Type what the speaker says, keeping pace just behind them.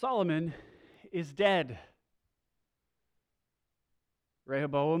Solomon is dead.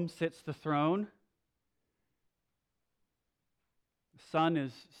 Rehoboam sits the throne. The sun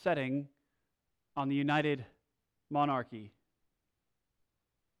is setting on the united monarchy.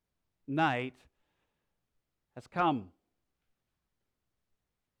 Night has come.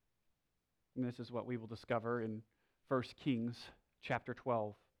 And this is what we will discover in 1 Kings chapter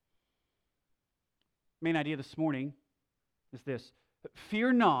 12. Main idea this morning is this: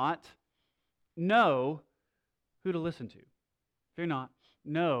 fear not, know who to listen to. Fear not,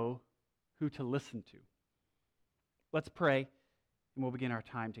 know who to listen to. Let's pray, and we'll begin our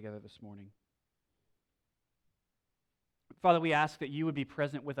time together this morning. Father, we ask that you would be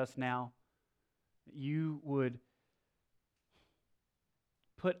present with us now, that you would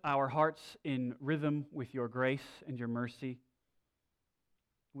put our hearts in rhythm with your grace and your mercy.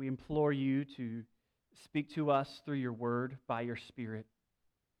 We implore you to speak to us through your word by your Spirit.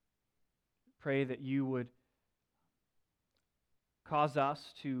 Pray that you would cause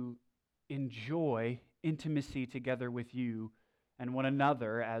us to enjoy intimacy together with you and one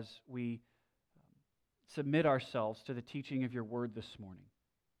another as we submit ourselves to the teaching of your word this morning.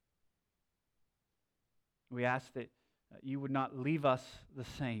 We ask that you would not leave us the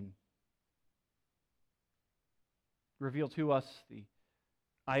same. Reveal to us the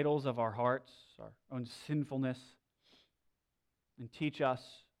idols of our hearts, our own sinfulness, and teach us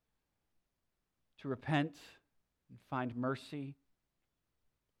to repent and find mercy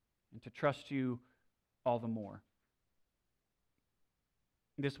and to trust you all the more.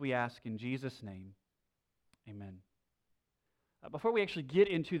 This we ask in Jesus' name. Amen. Before we actually get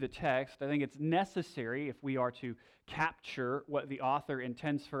into the text, I think it's necessary, if we are to capture what the author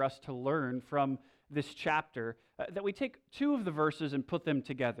intends for us to learn from this chapter, that we take two of the verses and put them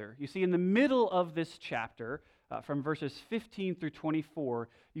together. You see, in the middle of this chapter, from verses 15 through 24,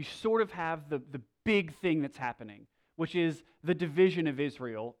 you sort of have the big thing that's happening, which is the division of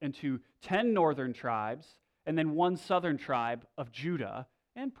Israel into 10 northern tribes and then one southern tribe of Judah,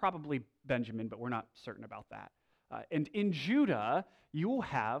 and probably Benjamin, but we're not certain about that. And in Judah, you will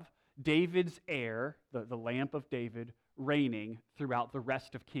have David's heir, the lamp of David, reigning throughout the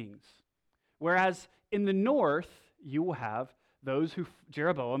rest of kings. Whereas in the north, you will have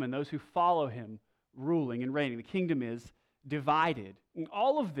Jeroboam and those who follow him ruling and reigning. The kingdom is divided. And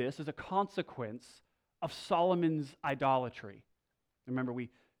all of this is a consequence of Solomon's idolatry. Remember, we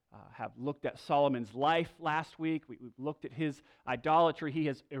have looked at Solomon's life last week. We've looked at his idolatry. He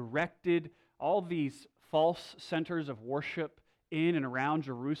has erected all these false centers of worship in and around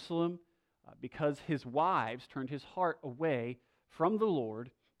Jerusalem because his wives turned his heart away from the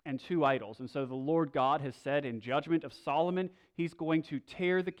Lord and to idols. And so the Lord God has said in judgment of Solomon, he's going to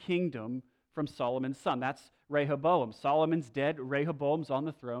tear the kingdom from Solomon's son. That's Rehoboam. Solomon's dead, Rehoboam's on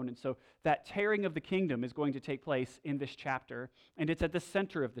the throne, and so that tearing of the kingdom is going to take place in this chapter, and it's at the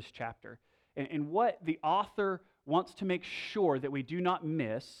center of this chapter. And what the author wants to make sure that we do not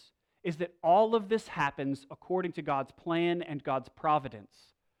miss is that all of this happens according to God's plan and God's providence.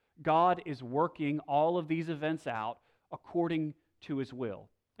 God is working all of these events out according to his will.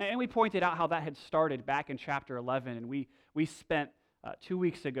 And we pointed out how that had started back in chapter 11, and we spent 2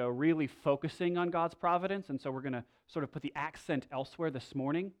 weeks ago really focusing on God's providence, and so we're going to sort of put the accent elsewhere this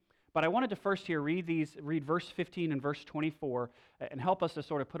morning. But I wanted to first here read verse 15 and verse 24 and help us to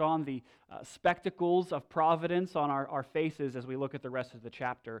sort of put on the spectacles of providence on our faces as we look at the rest of the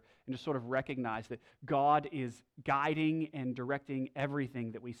chapter and just sort of recognize that God is guiding and directing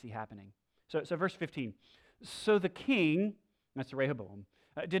everything that we see happening. So verse 15, so the king, that's Rehoboam,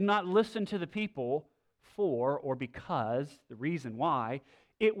 did not listen to the people or because, the reason why,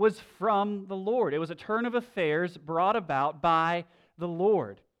 it was from the Lord. It was a turn of affairs brought about by the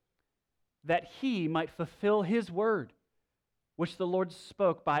Lord, that he might fulfill his word, which the Lord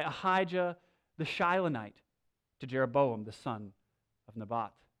spoke by Ahijah the Shilonite to Jeroboam the son of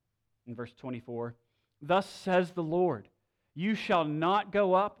Nebat. In verse 24, thus says the Lord, you shall not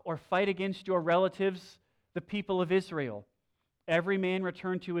go up or fight against your relatives, the people of Israel. Every man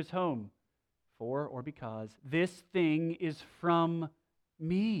return to his home, or because this thing is from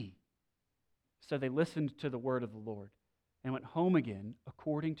me. So they listened to the word of the Lord and went home again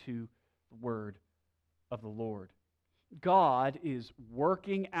according to the word of the Lord. God is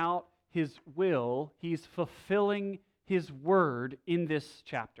working out his will. He's fulfilling his word in this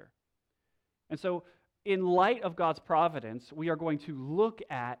chapter. And so in light of God's providence, we are going to look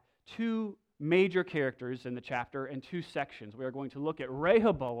at two major characters in the chapter and two sections. We are going to look at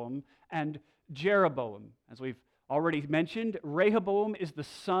Rehoboam and Jeroboam. As we've already mentioned, Rehoboam is the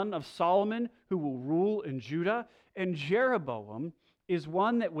son of Solomon who will rule in Judah, and Jeroboam is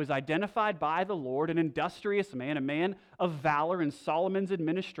one that was identified by the Lord, an industrious man, a man of valor in Solomon's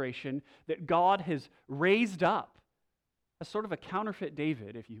administration, that God has raised up as sort of a counterfeit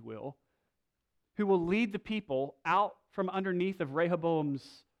David, if you will, who will lead the people out from underneath of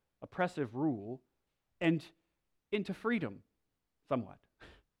Rehoboam's oppressive rule and into freedom, somewhat.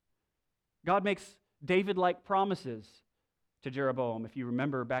 God makes David-like promises to Jeroboam. If you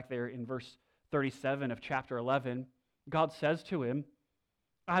remember back there in verse 37 of chapter 11, God says to him,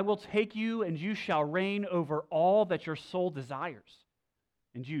 I will take you, and you shall reign over all that your soul desires,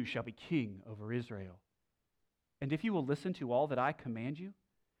 and you shall be king over Israel. And if you will listen to all that I command you,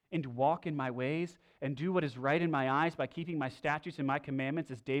 and walk in my ways, and do what is right in my eyes by keeping my statutes and my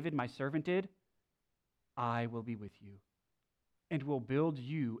commandments as David my servant did, I will be with you, and will build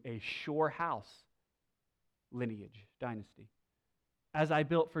you a sure house, lineage, dynasty, as I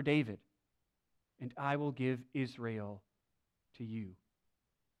built for David, and I will give Israel to you.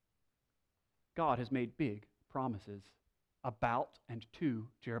 God has made big promises about and to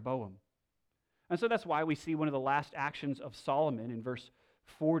Jeroboam. And so that's why we see one of the last actions of Solomon in verse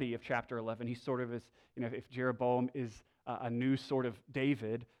 40 of chapter 11. He sort of is, if Jeroboam is a new sort of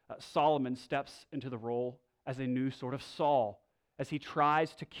David, Solomon steps into the role as a new sort of Saul, as he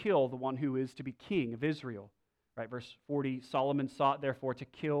tries to kill the one who is to be king of Israel. Right, verse 40, Solomon sought therefore to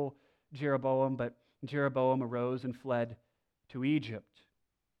kill Jeroboam, but Jeroboam arose and fled to Egypt.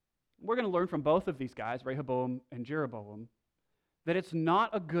 We're going to learn from both of these guys, Rehoboam and Jeroboam, that it's not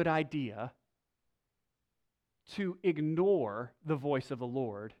a good idea to ignore the voice of the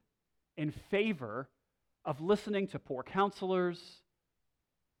Lord in favor of listening to poor counselors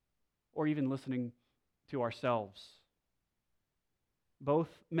or even listening to ourselves. Both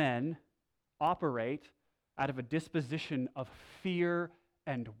men operate out of a disposition of fear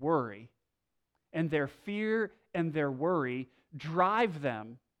and worry, and their fear and their worry drive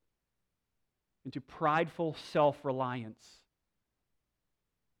them into prideful self-reliance.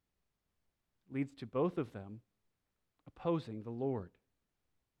 Leads to both of them opposing the Lord.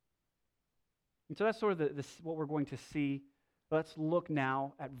 And so that's sort of what we're going to see. Let's look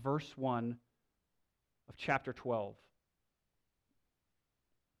now at verse 1 of chapter 12.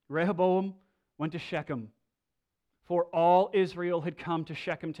 Rehoboam went to Shechem, for all Israel had come to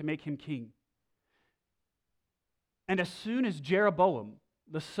Shechem to make him king. And as soon as Jeroboam,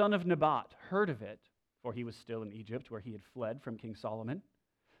 the son of Nebat, heard of it, for he was still in Egypt where he had fled from King Solomon,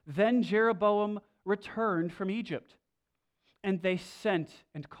 then Jeroboam returned from Egypt, and they sent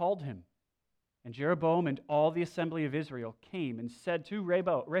and called him. And Jeroboam and all the assembly of Israel came and said to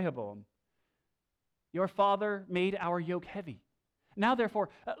Rehoboam, your father made our yoke heavy. Now therefore,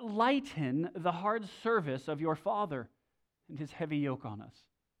 lighten the hard service of your father and his heavy yoke on us,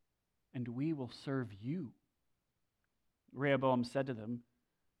 and we will serve you. Rehoboam said to them,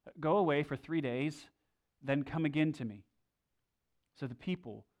 go away for 3 days, then come again to me. So the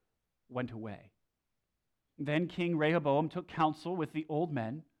people went away. Then King Rehoboam took counsel with the old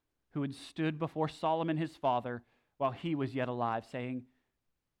men who had stood before Solomon his father while he was yet alive, saying,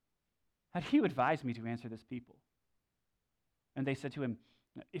 how do you advise me to answer this people? And they said to him,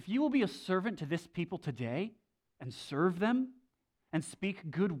 if you will be a servant to this people today and serve them and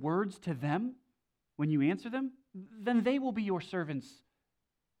speak good words to them when you answer them, then they will be your servants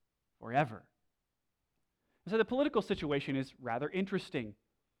forever. So the political situation is rather interesting.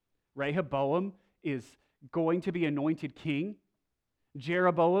 Rehoboam is going to be anointed king.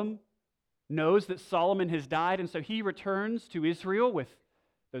 Jeroboam knows that Solomon has died, and so he returns to Israel with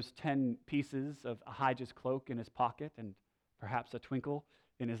those 10 pieces of Ahijah's cloak in his pocket and perhaps a twinkle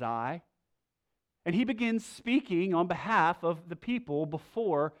in his eye. And he begins speaking on behalf of the people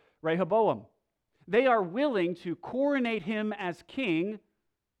before Rehoboam. They are willing to coronate him as king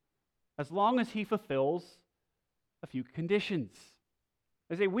as long as he fulfills a few conditions.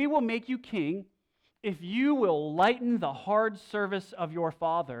 They say, we will make you king if you will lighten the hard service of your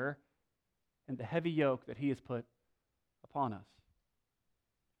father and the heavy yoke that he has put upon us.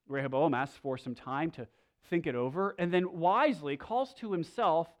 Rehoboam asks for some time to think it over, and then wisely calls to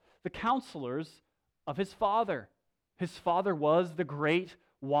himself the counselors of his father. His father was the great,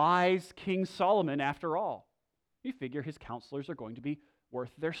 wise King Solomon, after all. You figure his counselors are going to be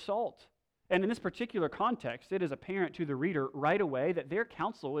worth their salt. And in this particular context, it is apparent to the reader right away that their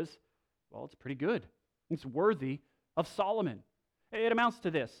counsel is, well, it's pretty good. It's worthy of Solomon. It amounts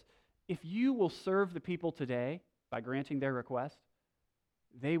to this. If you will serve the people today by granting their request,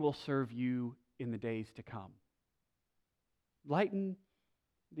 they will serve you in the days to come. Lighten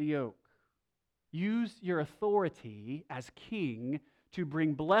the yoke. Use your authority as king to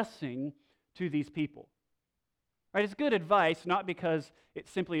bring blessing to these people. Right? It's good advice, not because it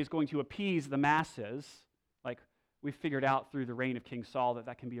simply is going to appease the masses, like we figured out through the reign of King Saul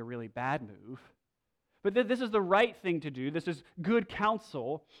that can be a really bad move. But this is the right thing to do. This is good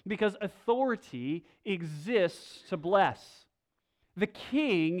counsel because authority exists to bless. The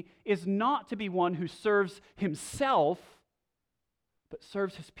king is not to be one who serves himself, but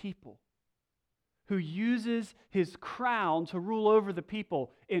serves his people, who uses his crown to rule over the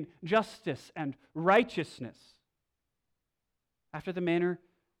people in justice and righteousness, after the manner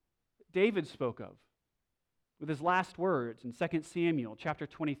David spoke of with his last words in 2 Samuel chapter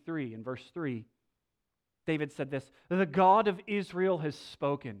 23 and verse 3. David said this, "The God of Israel has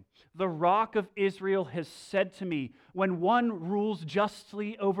spoken. The rock of Israel has said to me, when one rules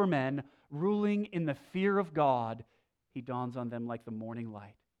justly over men, ruling in the fear of God, he dawns on them like the morning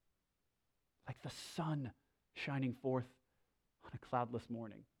light, like the sun shining forth on a cloudless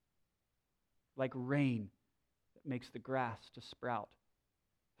morning, like rain that makes the grass to sprout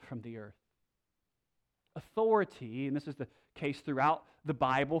from the earth." Authority, and this is the case throughout the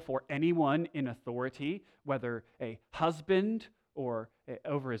Bible for anyone in authority, whether a husband or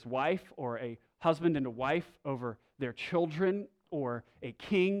over his wife, or a husband and a wife over their children, or a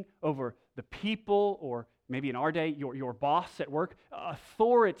king over the people, or maybe in our day, your boss at work.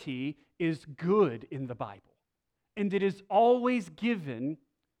 Authority is good in the Bible, and it is always given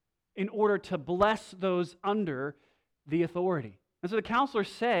in order to bless those under the authority. And so the counselors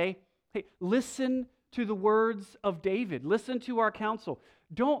say, hey, listen to the words of David. Listen to our counsel.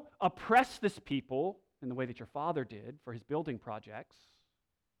 Don't oppress this people in the way that your father did for his building projects.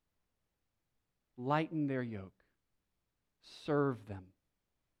 Lighten their yoke. Serve them.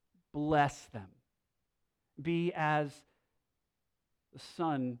 Bless them. Be as the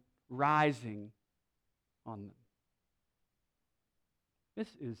sun rising on them.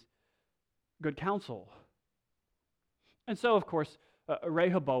 This is good counsel. And so, of course,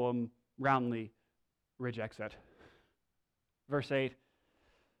 Rehoboam roundly rejects it. Verse 8.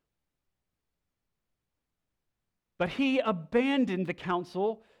 But he abandoned the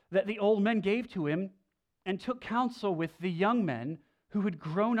counsel that the old men gave to him and took counsel with the young men who had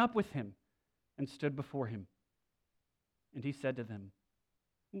grown up with him and stood before him. And he said to them,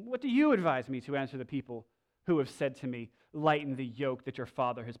 "What do you advise me to answer the people who have said to me, 'Lighten the yoke that your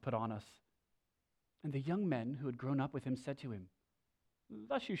father has put on us'?" And the young men who had grown up with him said to him,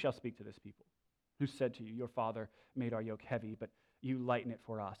 "Thus you shall speak to this people, who said to you, 'Your father made our yoke heavy, but you lighten it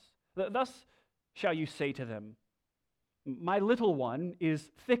for us.' Thus shall you say to them, 'My little one is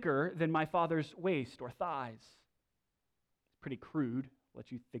thicker than my father's waist or thighs.'" It's pretty crude. I'll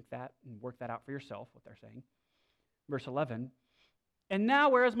let you think that and work that out for yourself, what they're saying. Verse 11, "And now,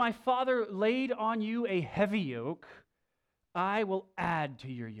 whereas my father laid on you a heavy yoke, I will add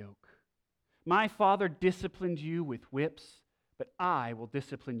to your yoke. My father disciplined you with whips, but I will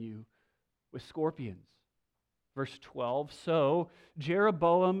discipline you with scorpions." Verse 12, "So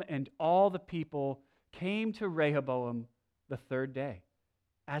Jeroboam and all the people came to Rehoboam the third day,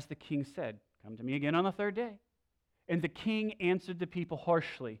 as the king said, 'Come to me again on the third day.' And the king answered the people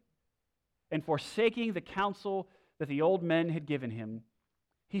harshly, and forsaking the counsel that the old men had given him,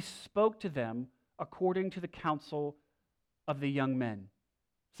 he spoke to them according to the counsel of the young men,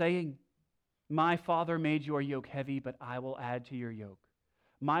 saying, 'My father made your yoke heavy, but I will add to your yoke.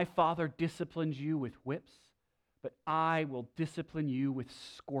 My father disciplined you with whips, but I will discipline you with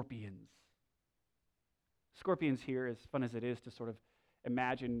scorpions.'" Scorpions here, as fun as it is to sort of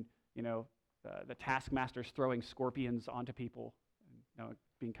imagine, the taskmasters throwing scorpions onto people,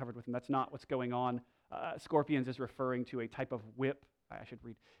 being covered with them. That's not what's going on. Scorpions is referring to a type of whip. I should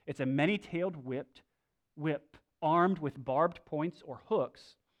read. It's a many-tailed whip armed with barbed points or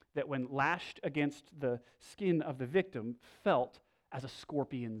hooks that, when lashed against the skin of the victim, felt as a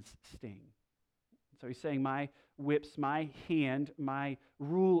scorpion's sting. So he's saying, my whips, my hand, my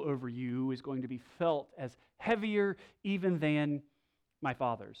rule over you is going to be felt as heavier even than my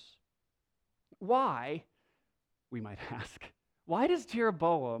father's. Why, we might ask, why does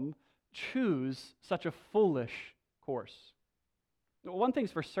Jeroboam choose such a foolish course? Well, one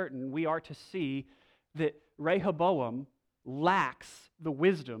thing's for certain, we are to see that Rehoboam lacks the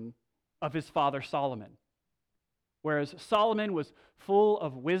wisdom of his father Solomon. Whereas Solomon was full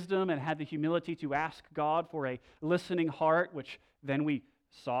of wisdom and had the humility to ask God for a listening heart, which then we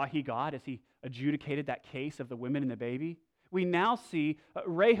saw he got as he adjudicated that case of the women and the baby, we now see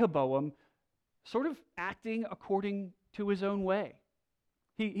Rehoboam sort of acting according to his own way.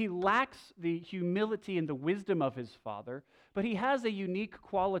 He lacks the humility and the wisdom of his father, but he has a unique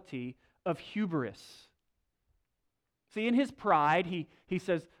quality of hubris. See, in his pride, he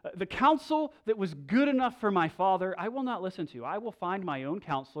says, the counsel that was good enough for my father, I will not listen to. I will find my own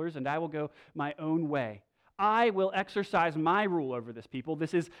counselors, and I will go my own way. I will exercise my rule over this people.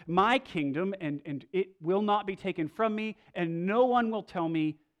 This is my kingdom, and it will not be taken from me, and no one will tell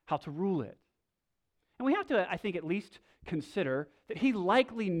me how to rule it. And we have to, I think, at least consider that he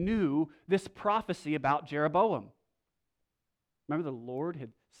likely knew this prophecy about Jeroboam. Remember, the Lord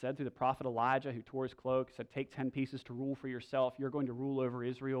had said through the prophet Elijah, who tore his cloak, said, take 10 pieces to rule for yourself. You're going to rule over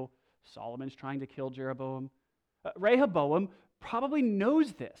Israel. Solomon's trying to kill Jeroboam. Rehoboam probably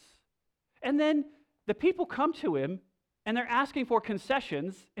knows this. And then the people come to him, and they're asking for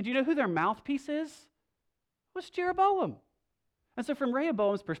concessions. And do you know who their mouthpiece is? It was Jeroboam. And so from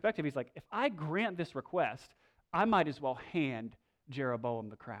Rehoboam's perspective, he's like, if I grant this request, I might as well hand Jeroboam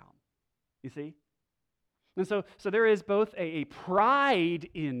the crown. You see? And so there is both a pride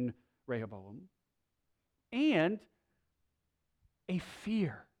in Rehoboam and a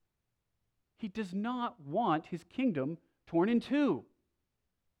fear. He does not want his kingdom torn in two.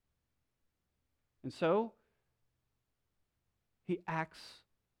 And so he acts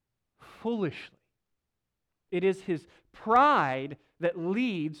foolishly. It is his pride that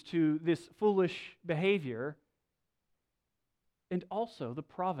leads to this foolish behavior and also the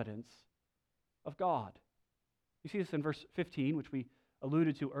providence of God. You see this in verse 15, which we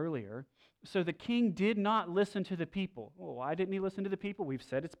alluded to earlier. So the king did not listen to the people. Well, why didn't he listen to the people? We've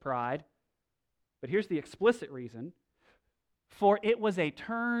said it's pride. But here's the explicit reason. For it was a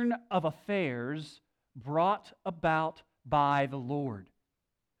turn of affairs brought about by the Lord,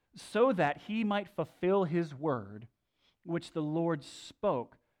 so that he might fulfill his word, which the Lord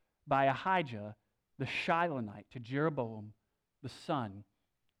spoke by Ahijah the Shilonite to Jeroboam, the son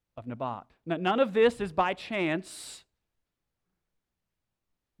of Nebat. Now, none of this is by chance.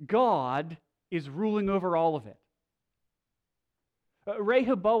 God is ruling over all of it.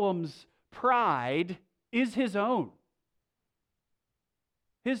 Rehoboam's pride is his own.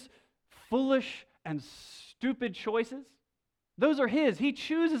 His foolish and stupid choices, those are his. He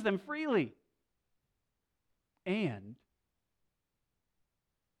chooses them freely. And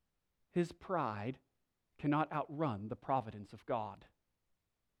his pride cannot outrun the providence of God.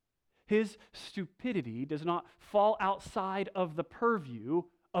 His stupidity does not fall outside of the purview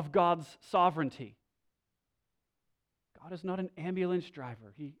of God's sovereignty. God is not an ambulance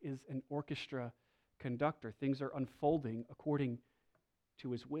driver. He is an orchestra conductor. Things are unfolding according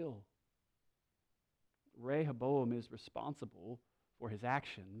to his will. Rehoboam is responsible for his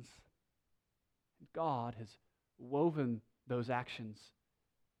actions. God has woven those actions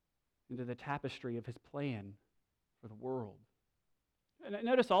into the tapestry of his plan for the world. And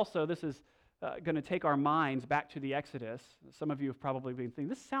notice also, this is going to take our minds back to the Exodus. Some of you have probably been thinking,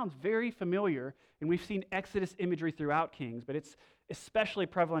 this sounds very familiar, and we've seen Exodus imagery throughout Kings, but it's especially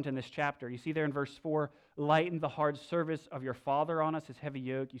prevalent in this chapter. You see there in verse 4, lighten the hard service of your father on us, his heavy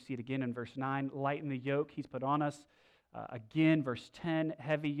yoke. You see it again in verse 9, lighten the yoke he's put on us. Again, verse 10,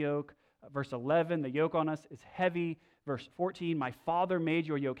 heavy yoke. Verse 11, the yoke on us is heavy. Verse 14, my father made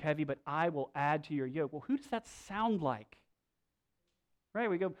your yoke heavy, but I will add to your yoke. Well, who does that sound like? Right,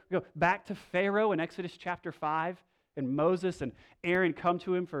 we go back to Pharaoh in Exodus chapter 5, and Moses and Aaron come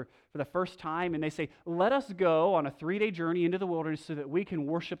to him for the first time, and they say, let us go on a 3-day journey into the wilderness so that we can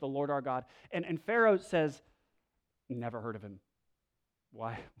worship the Lord our God. And Pharaoh says, never heard of him.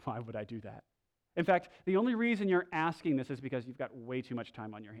 Why would I do that? In fact, the only reason you're asking this is because you've got way too much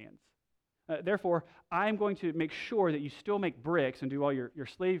time on your hands. Therefore, I'm going to make sure that you still make bricks and do all your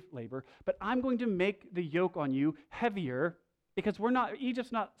slave labor, but I'm going to make the yoke on you heavier because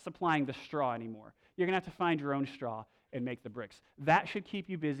Egypt's not supplying the straw anymore. You're going to have to find your own straw and make the bricks. That should keep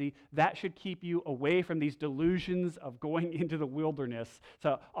you busy. That should keep you away from these delusions of going into the wilderness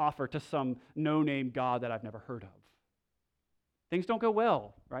to offer to some no-name God that I've never heard of. Things don't go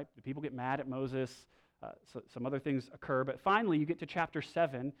well, right? The people get mad at Moses. So some other things occur. But finally, you get to chapter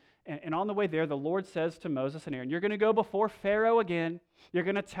 7, and on the way there, the Lord says to Moses and Aaron, you're going to go before Pharaoh again. You're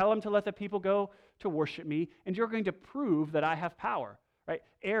going to tell him to let the people go to worship me, and you're going to prove that I have power. Right?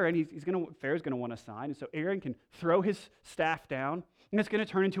 Aaron, Pharaoh's going to want a sign, and so Aaron can throw his staff down, and it's going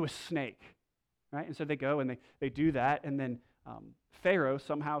to turn into a snake. Right? And so they go and they do that, and then Pharaoh,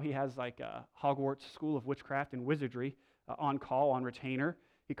 somehow he has like a Hogwarts School of Witchcraft and Wizardry on call, on retainer.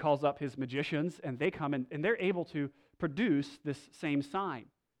 He calls up his magicians, and they come and they're able to produce this same sign.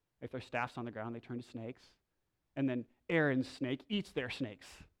 If their staff's on the ground, they turn to snakes, and then Aaron's snake eats their snakes.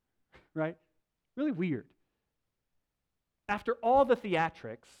 Right? Really weird. After all the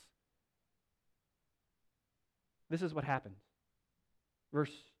theatrics, this is what happens.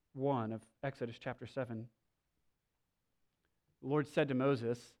 Verse 1 of Exodus chapter 7. The Lord said to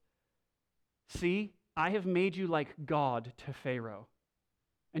Moses, "See, I have made you like God to Pharaoh,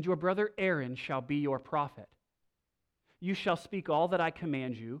 and your brother Aaron shall be your prophet. You shall speak all that I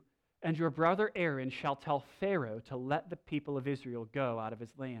command you, and your brother Aaron shall tell Pharaoh to let the people of Israel go out of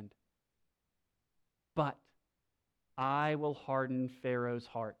his land. But I will harden Pharaoh's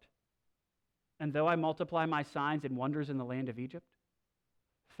heart, and though I multiply my signs and wonders in the land of Egypt,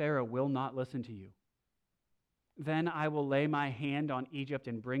 Pharaoh will not listen to you. Then I will lay my hand on Egypt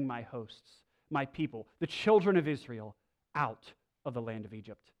and bring my hosts, my people, the children of Israel, out of the land of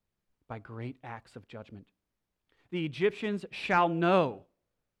Egypt by great acts of judgment. The Egyptians shall know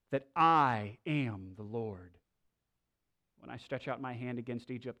that I am the Lord when I stretch out my hand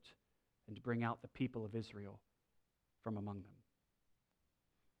against Egypt and bring out the people of Israel from among them."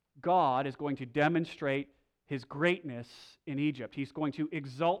 God is going to demonstrate his greatness in Egypt. He's going to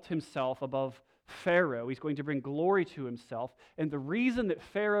exalt himself above Pharaoh. He's going to bring glory to himself. And the reason that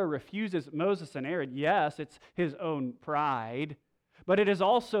Pharaoh refuses Moses and Aaron, yes, it's his own pride, but it is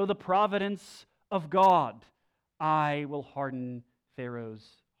also the providence of God. I will harden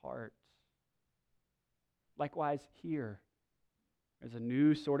Pharaoh's heart. Likewise, here, there's a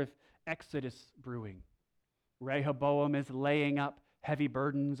new sort of exodus brewing. Rehoboam is laying up heavy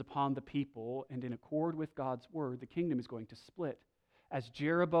burdens upon the people, and in accord with God's word, the kingdom is going to split as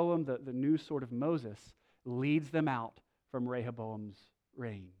Jeroboam, the new sort of Moses, leads them out from Rehoboam's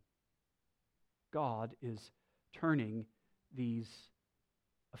reign. God is turning these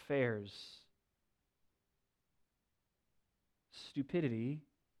affairs. Stupidity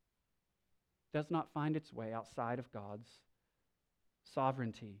does not find its way outside of God's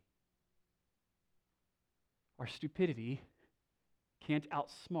sovereignty. Our stupidity can't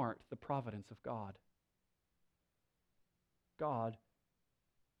outsmart the providence of God. God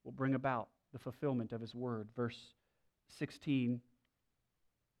will bring about the fulfillment of his word. Verse 16,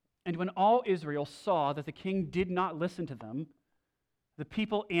 "And when all Israel saw that the king did not listen to them, the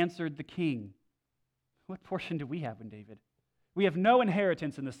people answered the king, 'What portion do we have in David? We have no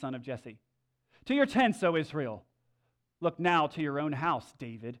inheritance in the son of Jesse. To your tents, O Israel. Look now to your own house,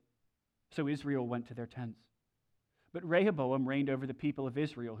 David.' So Israel went to their tents. But Rehoboam reigned over the people of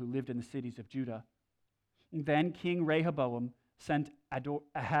Israel who lived in the cities of Judah. Then King Rehoboam sent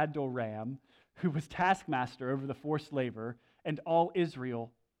Ahadoram, who was taskmaster over the forced labor, and all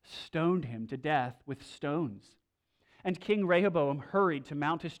Israel stoned him to death with stones. And King Rehoboam hurried to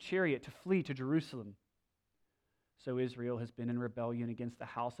mount his chariot to flee to Jerusalem. So Israel has been in rebellion against the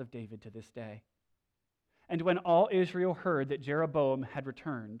house of David to this day. And when all Israel heard that Jeroboam had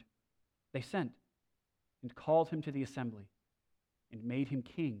returned, they sent and called him to the assembly and made him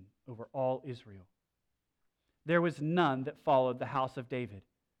king over all Israel. There was none that followed the house of David,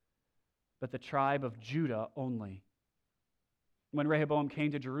 but the tribe of Judah only. When Rehoboam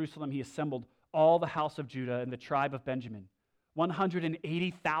came to Jerusalem, he assembled all the house of Judah and the tribe of Benjamin,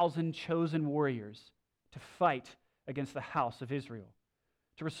 180,000 chosen warriors, to fight against the house of Israel,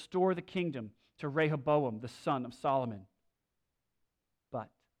 to restore the kingdom to Rehoboam, the son of Solomon.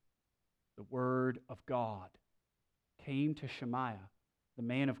 But the word of God came to Shemaiah, the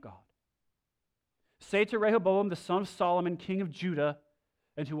man of God. Say to Rehoboam, the son of Solomon, king of Judah,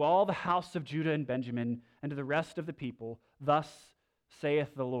 and to all the house of Judah and Benjamin, and to the rest of the people, thus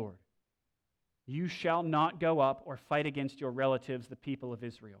saith the Lord, you shall not go up or fight against your relatives, the people of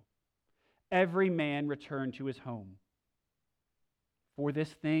Israel. Every man return to his home. For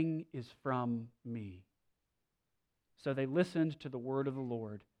this thing is from me. So they listened to the word of the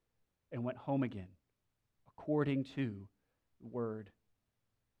Lord and went home again, according to the word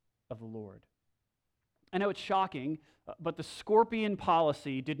of the Lord. I know it's shocking, but the scorpion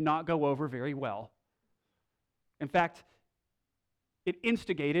policy did not go over very well. In fact, it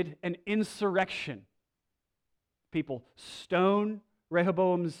instigated an insurrection. People stone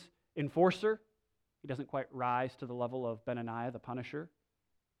Rehoboam's enforcer. He doesn't quite rise to the level of Benaniah, the punisher.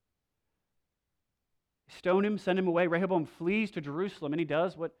 Stone him, send him away. Rehoboam flees to Jerusalem, and he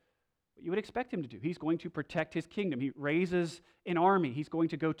does what you would expect him to do. He's going to protect his kingdom. He raises an army. He's going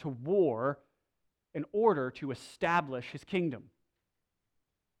to go to war in order to establish his kingdom.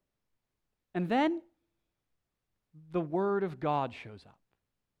 And then the word of God shows up.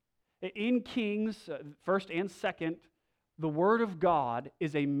 In Kings, 1st and 2nd, the word of God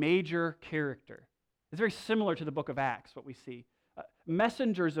is a major character. It's very similar to the book of Acts, what we see.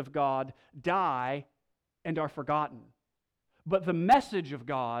 Messengers of God die and are forgotten. But the message of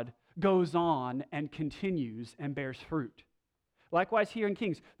God goes on and continues and bears fruit. Likewise, here in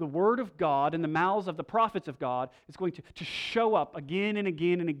Kings, the word of God in the mouths of the prophets of God is going to show up again and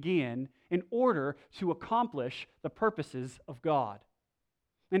again and again in order to accomplish the purposes of God.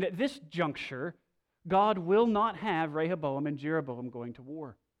 And at this juncture, God will not have Rehoboam and Jeroboam going to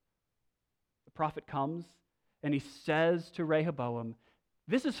war. The prophet comes and he says to Rehoboam,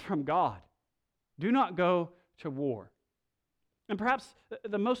 "This is from God. Do not go to war." And perhaps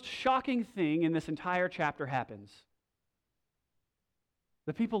the most shocking thing in this entire chapter happens.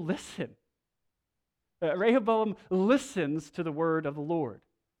 The people listen. Rehoboam listens to the word of the Lord.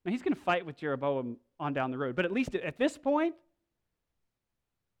 Now, he's going to fight with Jeroboam on down the road, but at least at this point,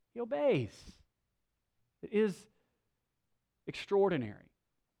 he obeys. It is extraordinary.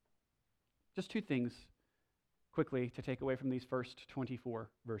 Just two things quickly to take away from these first 24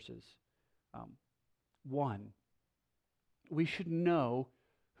 verses. One, we should know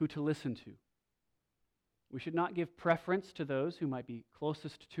who to listen to. We should not give preference to those who might be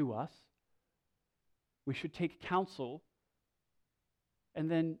closest to us. We should take counsel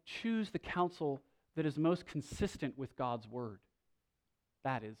and then choose the counsel that is most consistent with God's word.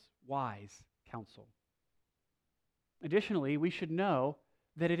 That is wise counsel. Additionally, we should know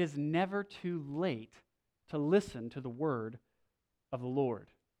that it is never too late to listen to the word of the Lord.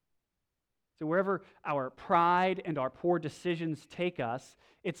 So wherever our pride and our poor decisions take us,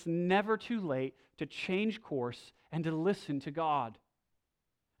 it's never too late to change course and to listen to God.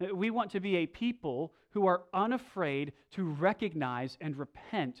 We want to be a people who are unafraid to recognize and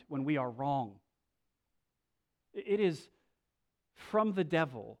repent when we are wrong. It is from the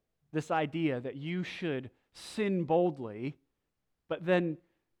devil, this idea that you should sin boldly, but then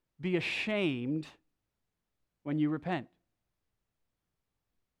be ashamed when you repent.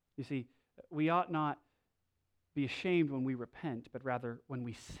 You see, we ought not be ashamed when we repent, but rather when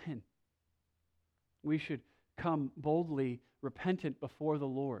we sin. We should come boldly repentant before the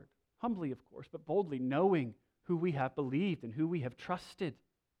Lord, humbly, of course, but boldly, knowing who we have believed and who we have trusted.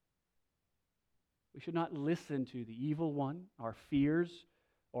 We should not listen to the evil one, our fears,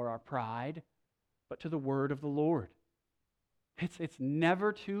 or our pride, but to the word of the Lord. It's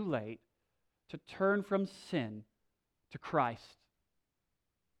never too late to turn from sin to Christ.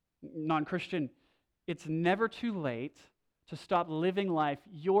 Non-Christian, it's never too late to stop living life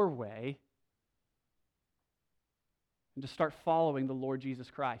your way and to start following the Lord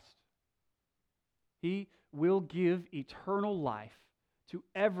Jesus Christ. He will give eternal life to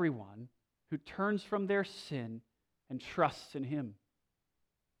everyone who turns from their sin and trusts in Him.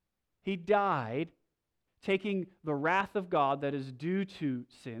 He died taking the wrath of God that is due to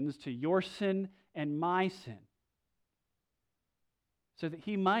sins, to your sin and my sin, so that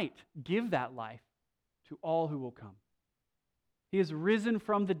He might give that life to all who will come. He is risen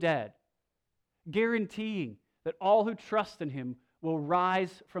from the dead, guaranteeing that all who trust in Him will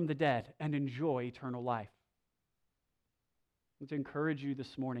rise from the dead and enjoy eternal life. And to encourage you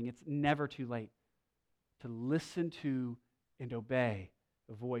this morning, it's never too late to listen to and obey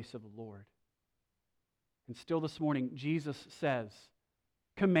the voice of the Lord. And still this morning, Jesus says,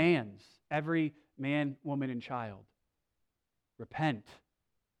 commands every man, woman, and child, repent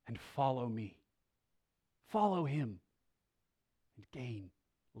and follow me. Follow Him and gain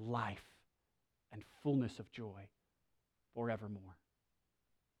life and fullness of joy forevermore.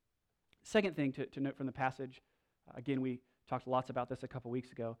 Second thing to note from the passage, again, we talked lots about this a couple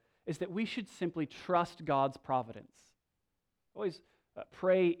weeks ago, is that we should simply trust God's providence. I always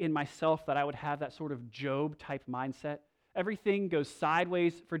pray in myself that I would have that sort of Job-type mindset. Everything goes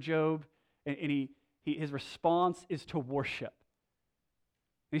sideways for Job, and his response is to worship.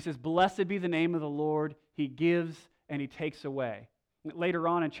 And he says, "Blessed be the name of the Lord. He gives and He takes away." Later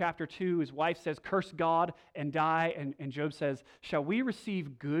on in chapter 2, his wife says, "Curse God and die." And Job says, "Shall we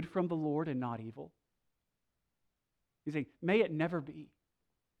receive good from the Lord and not evil?" He's saying, may it never be.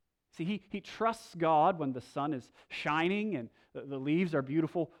 See, he trusts God when the sun is shining and the leaves are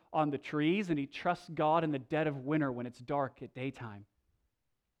beautiful on the trees, and he trusts God in the dead of winter when it's dark at daytime.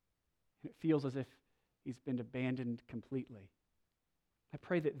 And it feels as if he's been abandoned completely. I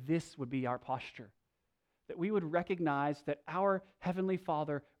pray that this would be our posture, that we would recognize that our Heavenly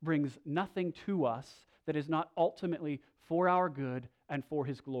Father brings nothing to us that is not ultimately for our good and for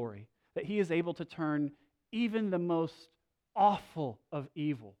His glory, that He is able to turn even the most awful of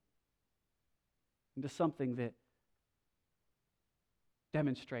evil into something that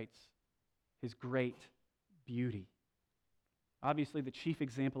demonstrates His great beauty. Obviously, the chief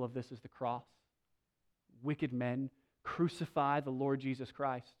example of this is the cross. Wicked men crucify the Lord Jesus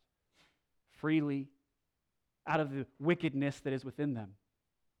Christ freely out of the wickedness that is within them,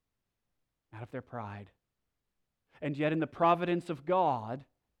 out of their pride. And yet in the providence of God,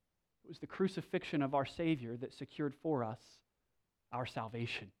 it was the crucifixion of our Savior that secured for us our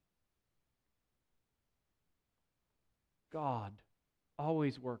salvation. God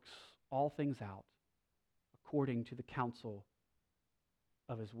always works all things out according to the counsel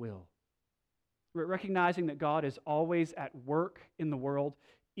of His will. Recognizing that God is always at work in the world,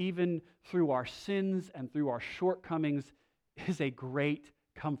 even through our sins and through our shortcomings, is a great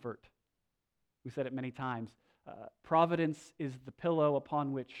comfort. We said it many times. Providence is the pillow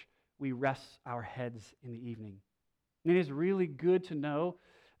upon which we rest our heads in the evening. And it is really good to know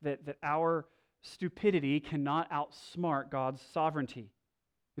that our stupidity cannot outsmart God's sovereignty.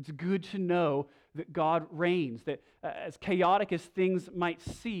 It's good to know that God reigns, that as chaotic as things might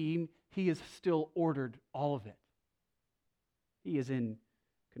seem, He has still ordered all of it. He is in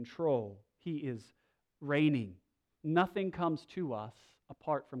control. He is reigning. Nothing comes to us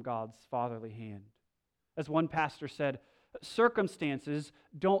apart from God's fatherly hand. As one pastor said, circumstances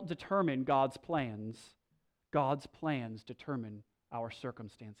don't determine God's plans. God's plans determine our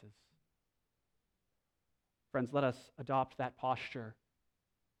circumstances. Friends, let us adopt that posture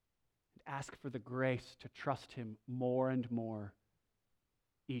and ask for the grace to trust Him more and more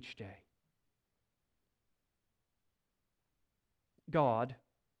each day. God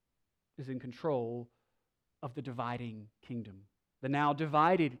is in control of the dividing kingdom, the now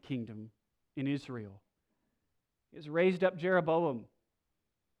divided kingdom in Israel. He has raised up Jeroboam,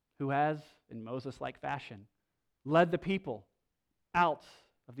 who has, in Moses-like fashion, led the people out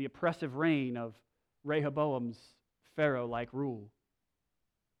of the oppressive reign of Rehoboam's Pharaoh-like rule.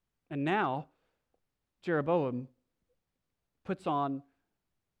 And now, Jeroboam puts on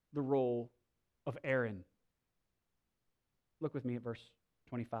the role of Aaron. Look with me at verse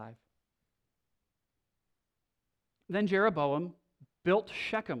 25. Then Jeroboam built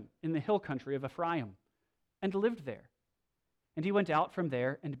Shechem in the hill country of Ephraim and lived there. And he went out from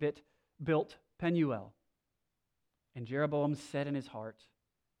there and built Penuel. And Jeroboam said in his heart,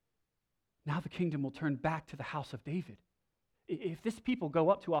 now the kingdom will turn back to the house of David. If this people go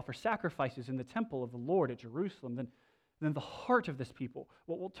up to offer sacrifices in the temple of the Lord at Jerusalem, then the heart of this people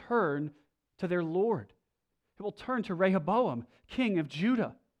will turn to their Lord. It will turn to Rehoboam, king of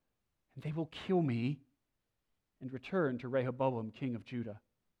Judah, and they will kill me and return to Rehoboam, king of Judah.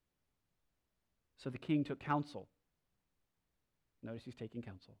 So the king took counsel. Notice he's taking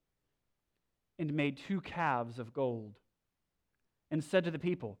counsel. And made 2 calves of gold and said to the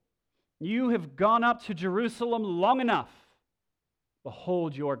people, you have gone up to Jerusalem long enough.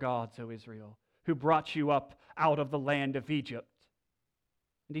 Behold your gods, O Israel, who brought you up out of the land of Egypt.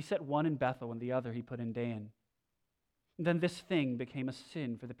 And he set one in Bethel and the other he put in Dan. And then this thing became a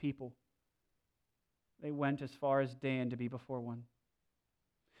sin for the people. They went as far as Dan to be before one.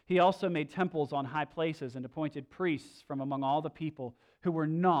 He also made temples on high places and appointed priests from among all the people who were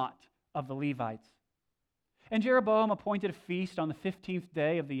not of the Levites. And Jeroboam appointed a feast on the 15th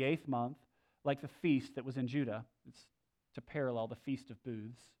day of the 8th month, like the feast that was in Judah. It's to parallel the Feast of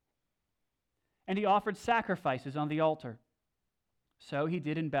Booths. And he offered sacrifices on the altar. So he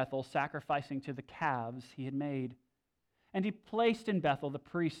did in Bethel, sacrificing to the calves he had made. And he placed in Bethel the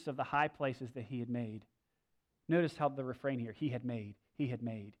priests of the high places that he had made. Notice how the refrain here, he had made, he had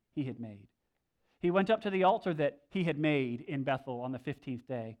made, he had made. He went up to the altar that he had made in Bethel on the 15th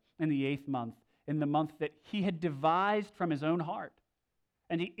day, in the 8th month, in the month that he had devised from his own heart.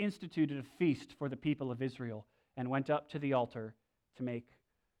 And he instituted a feast for the people of Israel and went up to the altar to make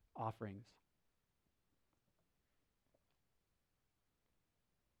offerings.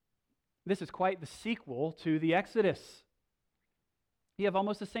 This is quite the sequel to the Exodus. You have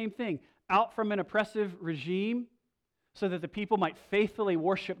almost the same thing. Out from an oppressive regime so that the people might faithfully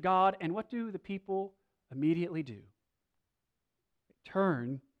worship God. And what do the people immediately do? They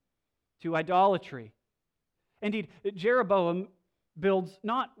turn to idolatry. Indeed, Jeroboam builds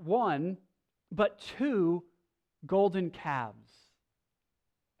not 1, but 2 golden calves.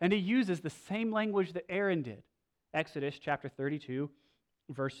 And he uses the same language that Aaron did. Exodus chapter 32,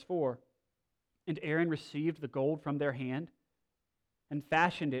 verse 4. And Aaron received the gold from their hand and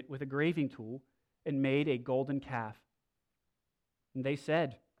fashioned it with a graving tool and made a golden calf. And they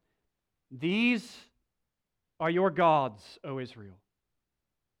said, these are your gods, O Israel,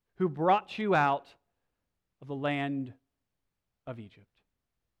 who brought you out of the land of Egypt.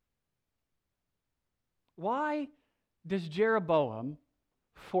 Why does Jeroboam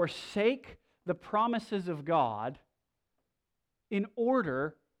forsake the promises of God in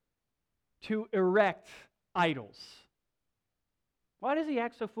order to erect idols? Why does he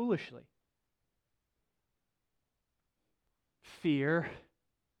act so foolishly? Fear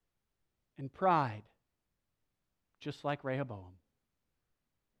and pride. just like Rehoboam.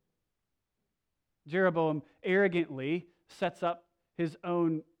 Jeroboam arrogantly sets up his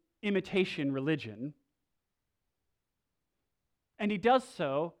own imitation religion, and he does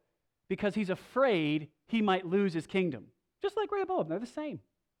so because he's afraid he might lose his kingdom. Just like Rehoboam, they're the same.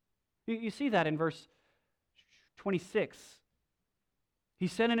 You see that in verse 26. He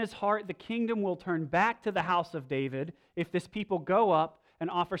said in his heart, the kingdom will turn back to the house of David if this people go up and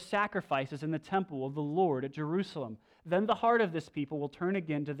offer sacrifices in the temple of the Lord at Jerusalem. Then the heart of this people will turn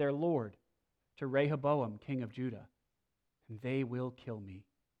again to their Lord, to Rehoboam, king of Judah, and they will kill me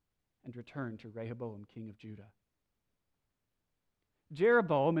and return to Rehoboam, king of Judah.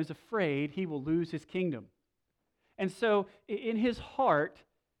 Jeroboam is afraid he will lose his kingdom. And so in his heart,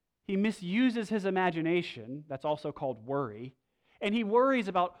 he misuses his imagination, that's also called worry, and he worries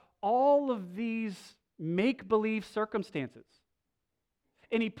about all of these make-believe circumstances.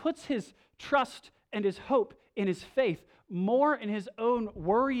 And he puts his trust and his hope in his faith more in his own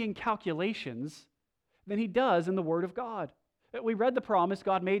worrying calculations than he does in the Word of God. We read the promise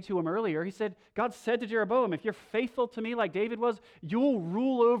God made to him earlier. He said, God said to Jeroboam, if you're faithful to me like David was, you'll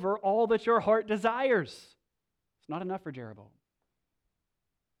rule over all that your heart desires. It's not enough for Jeroboam.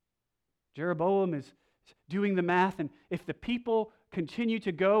 Jeroboam is doing the math, and if the people continue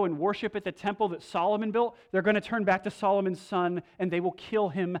to go and worship at the temple that Solomon built, they're going to turn back to Solomon's son, and they will kill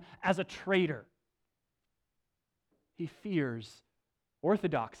him as a traitor. He fears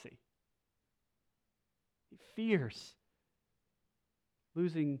orthodoxy. He fears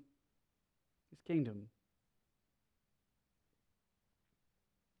losing his kingdom.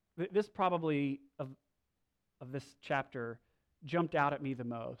 This probably, of this chapter, jumped out at me the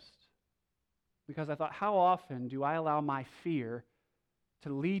most, because I thought, how often do I allow my fear to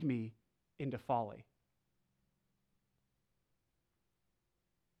lead me into folly?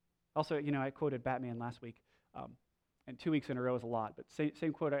 Also, I quoted Batman last week, and 2 weeks in a row is a lot, but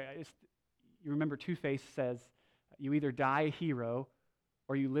same quote. You remember Two-Face says, you either die a hero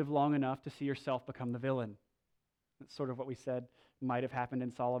or you live long enough to see yourself become the villain. That's sort of what we said might have happened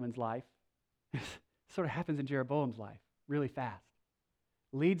in Solomon's life. It sort of happens in Jeroboam's life really fast.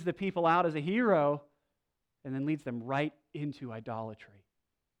 Leads the people out as a hero and then leads them right into idolatry.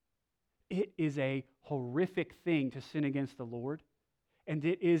 It is a horrific thing to sin against the Lord, and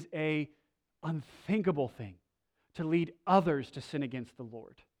it is a unthinkable thing to lead others to sin against the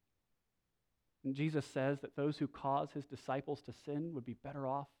Lord. And Jesus says that those who cause his disciples to sin would be better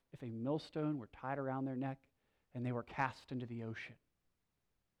off if a millstone were tied around their neck and they were cast into the ocean.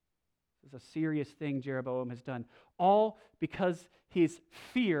 This is a serious thing Jeroboam has done, all because his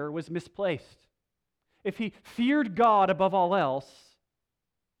fear was misplaced. If he feared God above all else,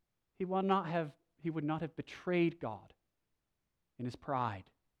 he would not have betrayed God in his pride.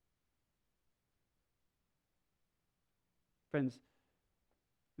 Friends,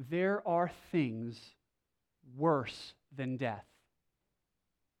 there are things worse than death.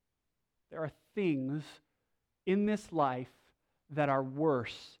 There are things in this life that are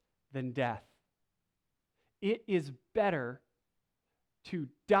worse than death. It is better to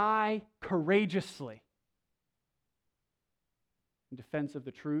die courageously in defense of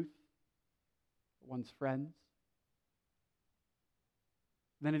the truth, one's friends,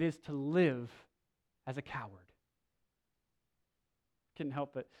 than it is to live as a coward. Couldn't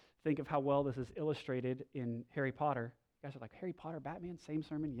help but think of how well this is illustrated in Harry Potter. You guys are like, Harry Potter, Batman, same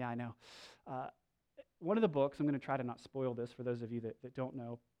sermon? Yeah, I know. One of the books, I'm going to try to not spoil this for those of you that don't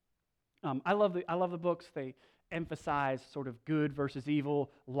know. I love the books. They emphasize sort of good versus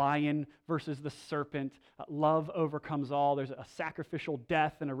evil, lion versus the serpent. Love overcomes all. There's a sacrificial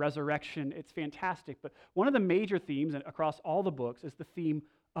death and a resurrection. It's fantastic. But one of the major themes across all the books is the theme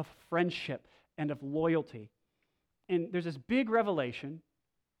of friendship and of loyalty. And there's this big revelation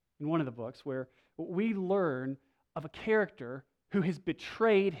in one of the books where we learn of a character who has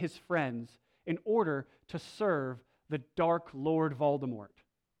betrayed his friends in order to serve the Dark Lord Voldemort.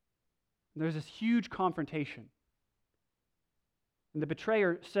 And there's this huge confrontation. And the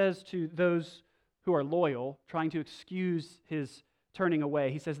betrayer says to those who are loyal, trying to excuse his turning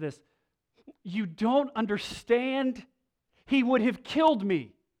away, he says this, "You don't understand? He would have killed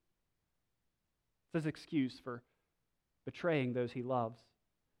me." It's his excuse for betraying those he loves.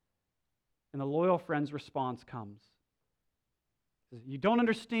 And the loyal friend's response comes. He says, "You don't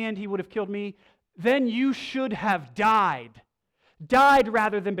understand? He would have killed me? Then you should have died. Died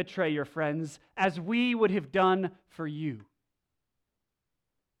rather than betray your friends, as we would have done for you."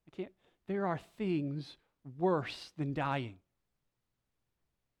 There are things worse than dying.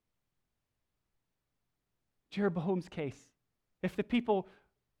 Jeroboam's case, if the people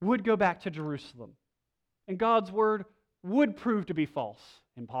would go back to Jerusalem And God's word would prove to be false,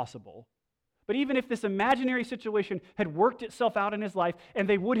 impossible. But even if this imaginary situation had worked itself out in his life and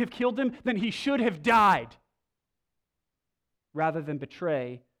they would have killed him, then he should have died rather than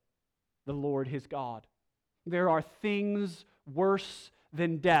betray the Lord his God. There are things worse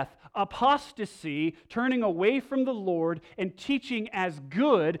than death. Apostasy, turning away from the Lord and teaching as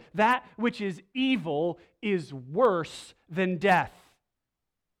good that which is evil, is worse than death.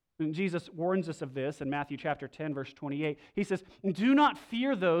 And Jesus warns us of this in Matthew chapter 10, verse 28. He says, "Do not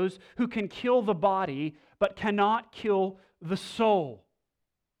fear those who can kill the body, but cannot kill the soul.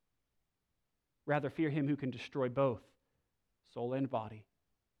 Rather fear him who can destroy both soul and body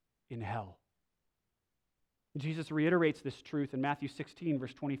in hell." Jesus reiterates this truth in Matthew 16,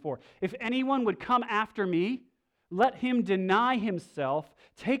 verse 24. "If anyone would come after me, let him deny himself,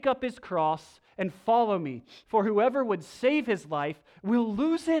 take up his cross, and follow me. For whoever would save his life will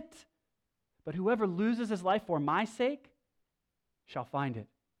lose it. But whoever loses his life for my sake shall find it.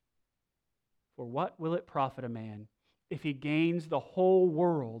 For what will it profit a man if he gains the whole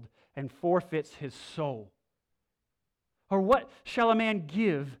world and forfeits his soul? Or what shall a man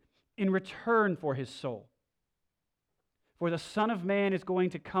give in return for his soul? For the Son of Man is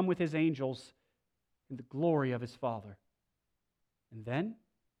going to come with his angels in the glory of his Father. And then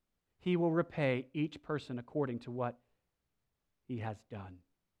he will repay each person according to what he has done."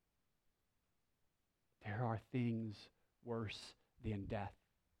 There are things worse than death.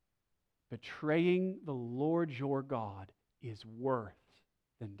 Betraying the Lord your God is worse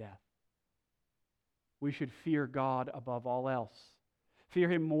than death. We should fear God above all else. Fear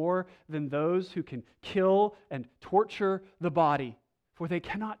him more than those who can kill and torture the body, for they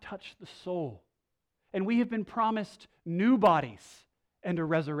cannot touch the soul. And we have been promised new bodies and a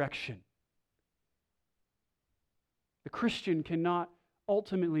resurrection. The Christian cannot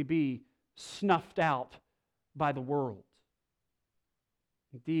ultimately be snuffed out by the world.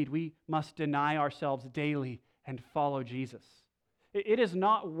 Indeed, we must deny ourselves daily and follow Jesus. It is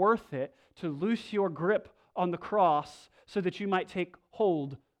not worth it to loose your grip on the cross so that you might take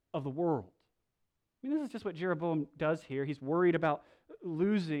hold of the world. I mean, this is just what Jeroboam does here. He's worried about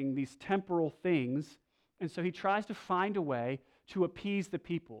losing these temporal things, and so he tries to find a way to appease the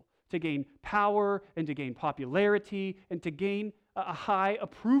people, to gain power and to gain popularity and to gain a high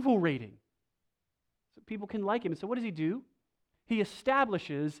approval rating so people can like him. And so what does he do? He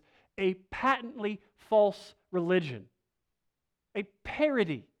establishes a patently false religion, a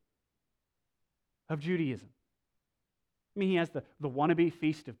parody of Judaism. I mean, he has the wannabe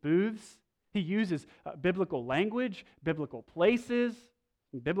Feast of Booths. He uses biblical language, biblical places,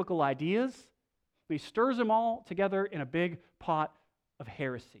 biblical ideas. He stirs them all together in a big pot of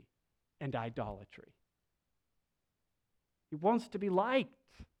heresy and idolatry. He wants to be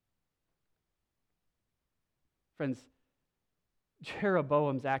liked. Friends,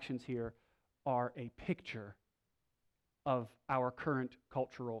 Jeroboam's actions here are a picture of our current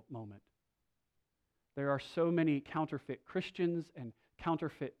cultural moment. There are so many counterfeit Christians and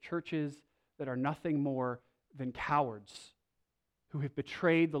counterfeit churches that are nothing more than cowards who have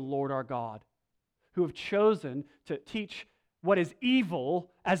betrayed the Lord our God, who have chosen to teach what is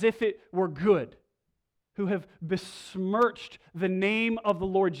evil as if it were good, who have besmirched the name of the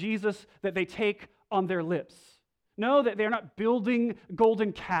Lord Jesus that they take on their lips. No, that they're not building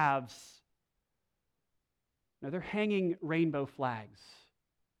golden calves. No, they're hanging rainbow flags.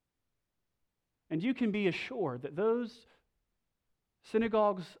 And you can be assured that those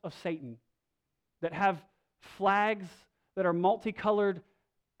synagogues of Satan that have flags that are multicolored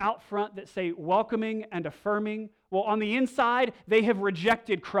out front that say welcoming and affirming, well, on the inside, they have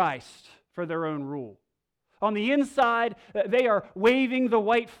rejected Christ for their own rule. On the inside, they are waving the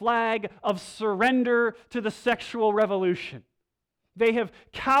white flag of surrender to the sexual revolution. They have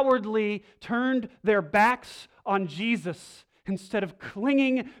cowardly turned their backs on Jesus instead of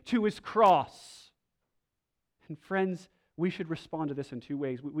clinging to his cross. And friends, we should respond to this in two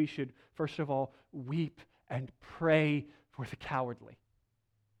ways. We should, first of all, weep and pray for the cowardly.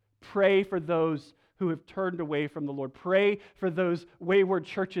 Pray for those who have turned away from the Lord. Pray for those wayward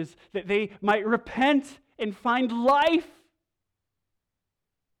churches that they might repent and find life.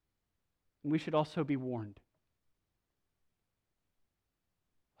 And we should also be warned.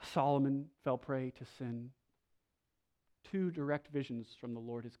 Solomon fell prey to sin. 2 direct visions from the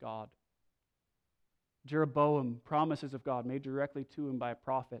Lord his God. Jeroboam, promises of God made directly to him by a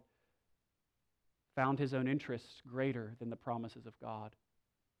prophet, found his own interests greater than the promises of God.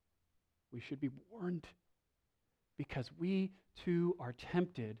 We should be warned because we too are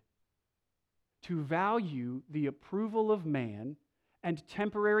tempted to value the approval of man and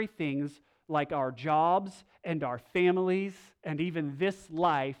temporary things like our jobs and our families and even this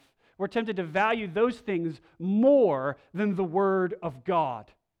life, we're tempted to value those things more than the Word of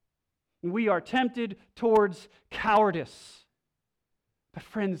God. We are tempted towards cowardice. But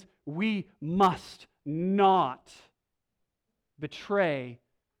friends, we must not betray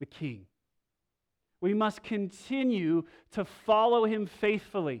the King. We must continue to follow Him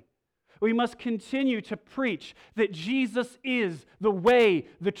faithfully. We must continue to preach that Jesus is the way,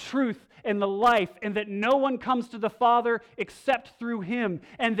 the truth, and the life, and that no one comes to the Father except through Him,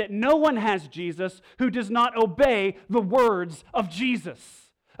 and that no one has Jesus who does not obey the words of Jesus.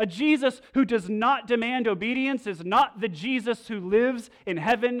 A Jesus who does not demand obedience is not the Jesus who lives in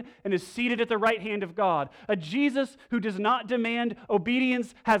heaven and is seated at the right hand of God. A Jesus who does not demand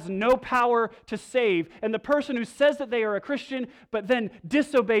obedience has no power to save. And the person who says that they are a Christian but then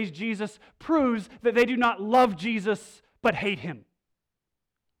disobeys Jesus proves that they do not love Jesus but hate Him.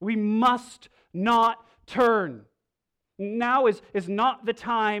 We must not turn. Now is not the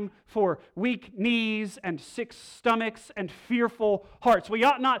time for weak knees and sick stomachs and fearful hearts. We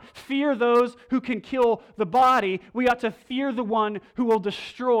ought not fear those who can kill the body. We ought to fear the one who will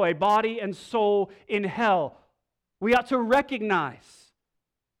destroy body and soul in hell. We ought to recognize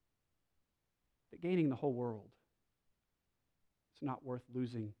that gaining the whole world is not worth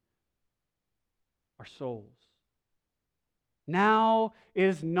losing our souls. Now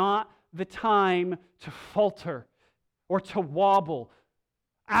is not the time to falter or to wobble.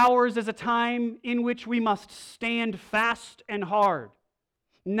 Ours is a time in which we must stand fast and hard.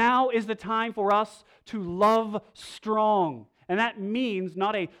 Now is the time for us to love strong. And that means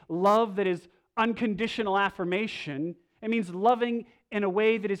not a love that is unconditional affirmation. It means loving in a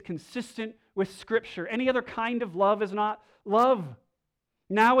way that is consistent with Scripture. Any other kind of love is not love.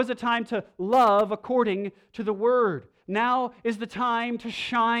 Now is the time to love according to the Word. Now is the time to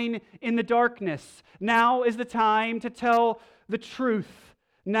shine in the darkness. Now is the time to tell the truth.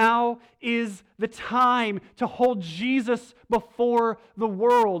 Now is the time to hold Jesus before the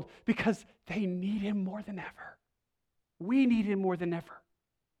world because they need Him more than ever. We need Him more than ever.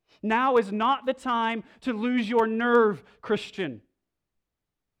 Now is not the time to lose your nerve, Christian.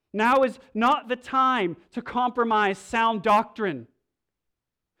 Now is not the time to compromise sound doctrine.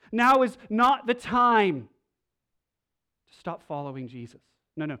 Now is not the time to stop following Jesus.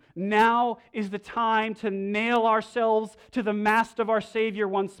 No. Now is the time to nail ourselves to the mast of our Savior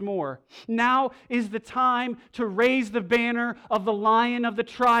once more. Now is the time to raise the banner of the Lion of the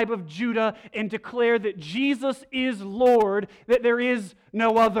tribe of Judah and declare that Jesus is Lord, that there is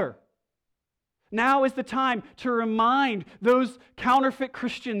no other. Now is the time to remind those counterfeit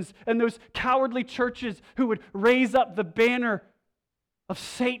Christians and those cowardly churches who would raise up the banner of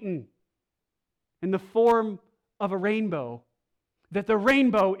Satan in the form of a rainbow, that the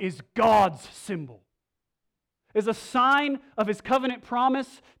rainbow is God's symbol, is a sign of His covenant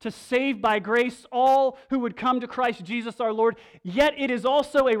promise to save by grace all who would come to Christ Jesus our Lord, yet it is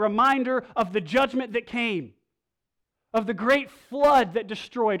also a reminder of the judgment that came, of the great flood that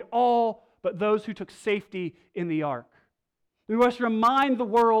destroyed all but those who took safety in the ark. We must remind the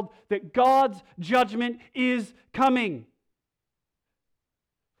world that God's judgment is coming.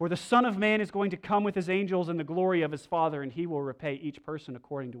 For the Son of Man is going to come with His angels in the glory of His Father, and He will repay each person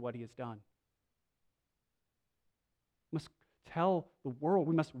according to what he has done. We must tell the world.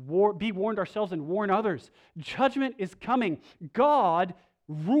 We must be warned ourselves and warn others. Judgment is coming. God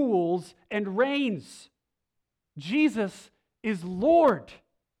rules and reigns. Jesus is Lord.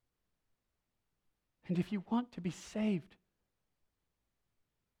 And if you want to be saved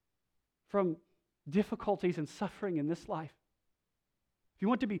from difficulties and suffering in this life, if you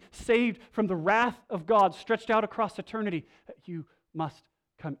want to be saved from the wrath of God stretched out across eternity, you must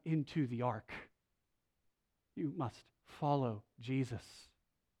come into the ark. You must follow Jesus.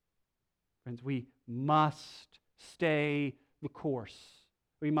 Friends, we must stay the course.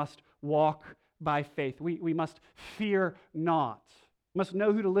 We must walk by faith. We must fear not. We must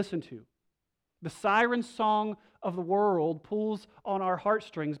know who to listen to. The siren song of the world pulls on our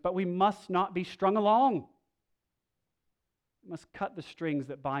heartstrings, but we must not be strung along. We must cut the strings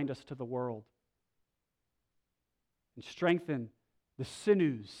that bind us to the world and strengthen the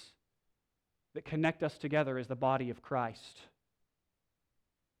sinews that connect us together as the body of Christ.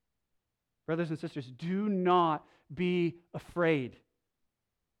 Brothers and sisters, do not be afraid.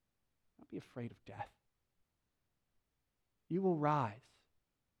 Don't be afraid of death. You will rise.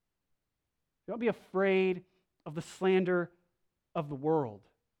 Don't be afraid of the slander of the world.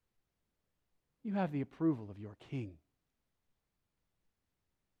 You have the approval of your King.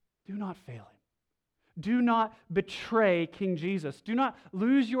 Do not fail Him. Do not betray King Jesus. Do not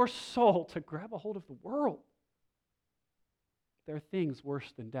lose your soul to grab a hold of the world. There are things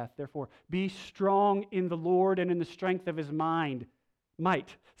worse than death. Therefore, be strong in the Lord and in the strength of his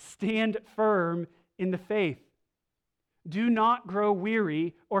might. Stand firm in the faith. Do not grow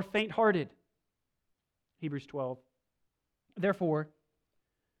weary or faint-hearted. Hebrews 12. Therefore,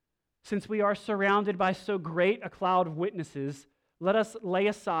 since we are surrounded by so great a cloud of witnesses, let us lay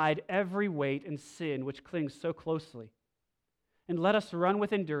aside every weight and sin which clings so closely, and let us run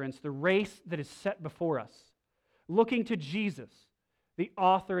with endurance the race that is set before us, looking to Jesus, the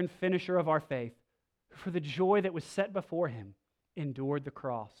author and finisher of our faith, who for the joy that was set before him endured the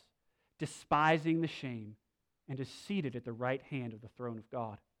cross, despising the shame, and is seated at the right hand of the throne of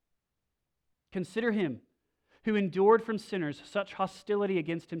God. Consider him who endured from sinners such hostility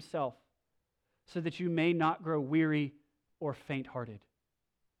against himself, so that you may not grow weary or faint-hearted.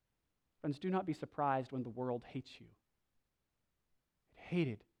 Friends, do not be surprised when the world hates you. It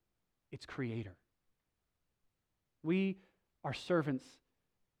hated its creator. We are servants,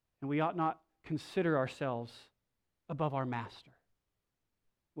 and we ought not consider ourselves above our master.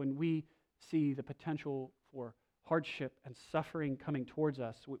 When we see the potential for hardship and suffering coming towards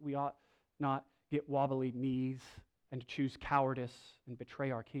us, we ought not get wobbly knees and to choose cowardice and betray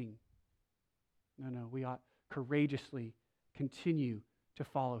our king. No, we ought courageously continue to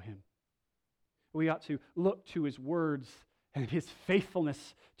follow him. We ought to look to his words and his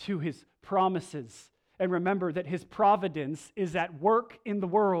faithfulness to his promises, and remember that his providence is at work in the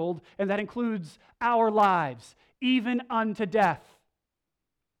world, and that includes our lives, even unto death.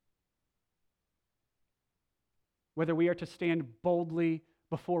 Whether we are to stand boldly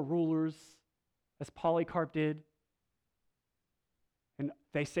before rulers, as Polycarp did, and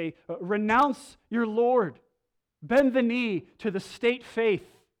they say, renounce your Lord, bend the knee to the state faith,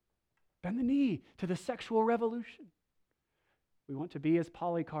 bend the knee to the sexual revolution. We want to be as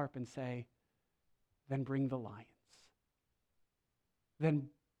Polycarp and say, then bring the lions, then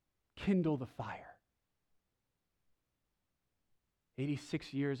kindle the fire.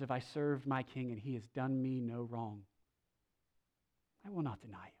 86 years have I served my king, and he has done me no wrong. I will not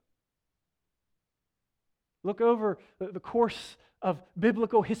deny him. Look over the course of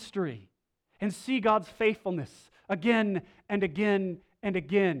biblical history and see God's faithfulness again and again and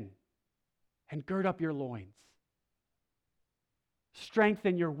again, and gird up your loins.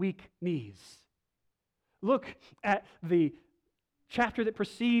 Strengthen your weak knees. Look at the chapter that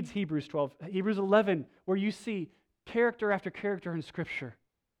precedes Hebrews 12, Hebrews 11, where you see character after character in Scripture,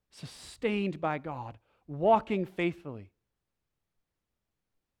 sustained by God, walking faithfully.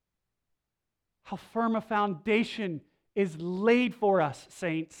 How firm a foundation is laid for us,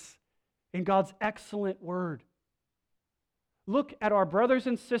 saints, in God's excellent word. Look at our brothers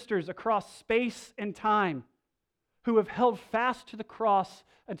and sisters across space and time who have held fast to the cross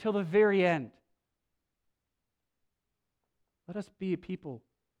until the very end. Let us be a people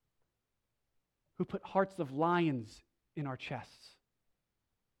who put hearts of lions in our chests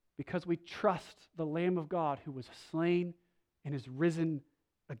because we trust the Lamb of God who was slain and is risen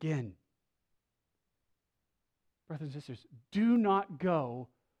again. Brothers and sisters, do not go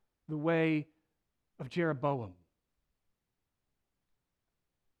the way of Jeroboam.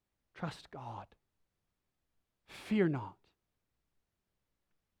 Trust God. Fear not.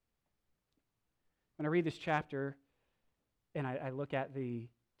 When I read this chapter and I look at the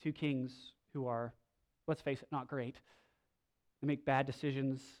two kings who are, let's face it, not great. They make bad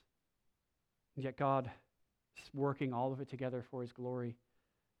decisions, and yet God is working all of it together for his glory.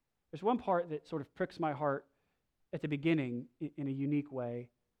 There's one part that sort of pricks my heart at the beginning in a unique way.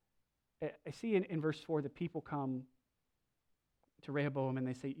 I see in verse 4 the people come to Rehoboam and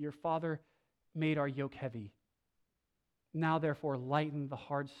they say, your father made our yoke heavy. Now therefore lighten the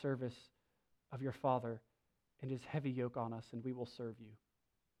hard service of your father and his heavy yoke on us, and we will serve you.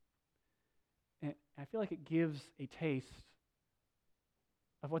 And I feel like it gives a taste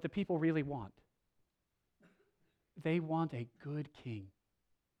of what the people really want. They want a good king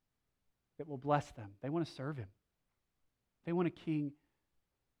that will bless them. They want to serve him. They want a king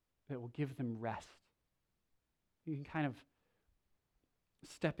that will give them rest. You can kind of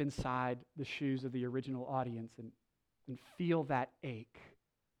step inside the shoes of the original audience and feel that ache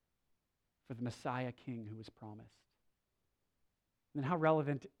for the Messiah King who was promised. And then how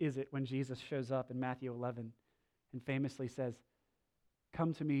relevant is it when Jesus shows up in Matthew 11 and famously says,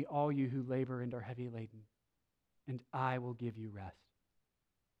 come to me, all you who labor and are heavy laden, and I will give you rest.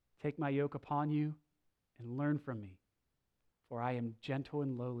 Take my yoke upon you and learn from me, for I am gentle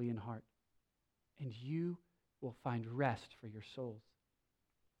and lowly in heart, and you will find rest for your souls.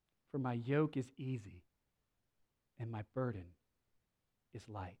 For my yoke is easy and my burden is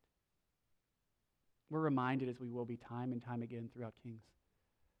light. We're reminded, as we will be time and time again throughout Kings,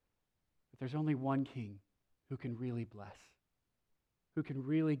 that there's only one King who can really bless, who can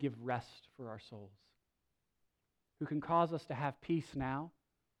really give rest for our souls, who can cause us to have peace now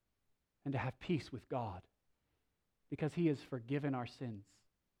and to have peace with God, because he has forgiven our sins,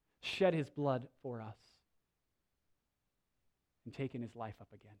 shed his blood for us, and taken his life up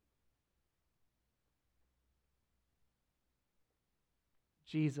again.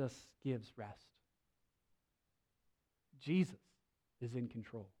 Jesus gives rest. Jesus is in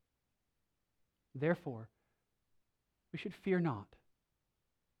control. Therefore, we should fear not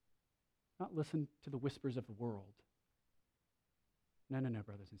listen to the whispers of the world. No,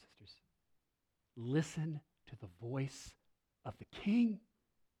 brothers and sisters. Listen to the voice of the King.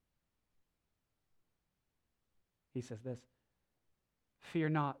 He says this, "Fear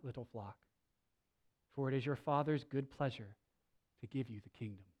not, little flock, for it is your Father's good pleasure to give you the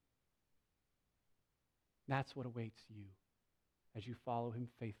kingdom." That's what awaits you as you follow him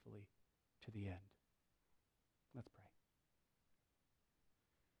faithfully to the end. Let's pray.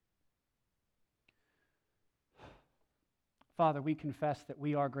 Father, we confess that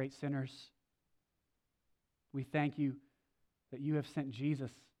we are great sinners. We thank you that you have sent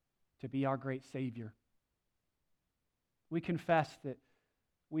Jesus to be our great Savior. We confess that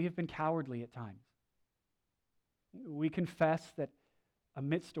we have been cowardly at times. We confess that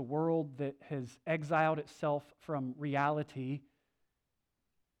amidst a world that has exiled itself from reality,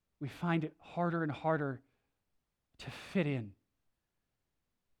 we find it harder and harder to fit in.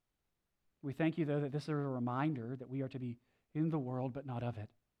 We thank you, though, that this is a reminder that we are to be in the world but not of it.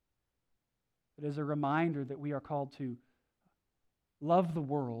 It is a reminder that we are called to love the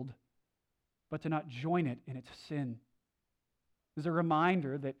world but to not join it in its sin. It is a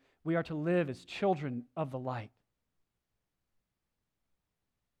reminder that we are to live as children of the light.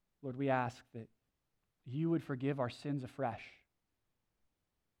 Lord, we ask that you would forgive our sins afresh,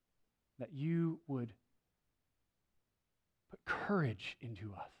 that you would put courage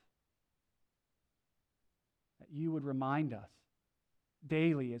into us, that you would remind us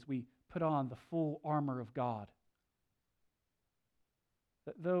daily as we put on the full armor of God,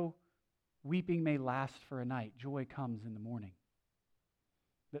 that though weeping may last for a night, joy comes in the morning.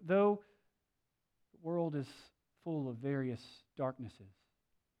 That though the world is full of various darknesses,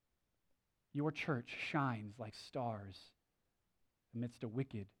 your church shines like stars amidst a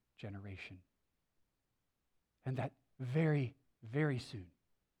wicked generation. And that very, very soon,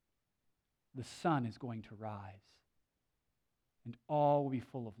 the sun is going to rise, and all will be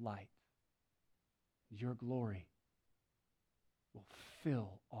full of light. Your glory will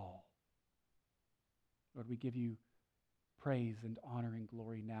fill all. Lord, we give you praise and honor and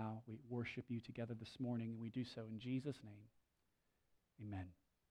glory now. We worship you together this morning, and we do so in Jesus' name. Amen.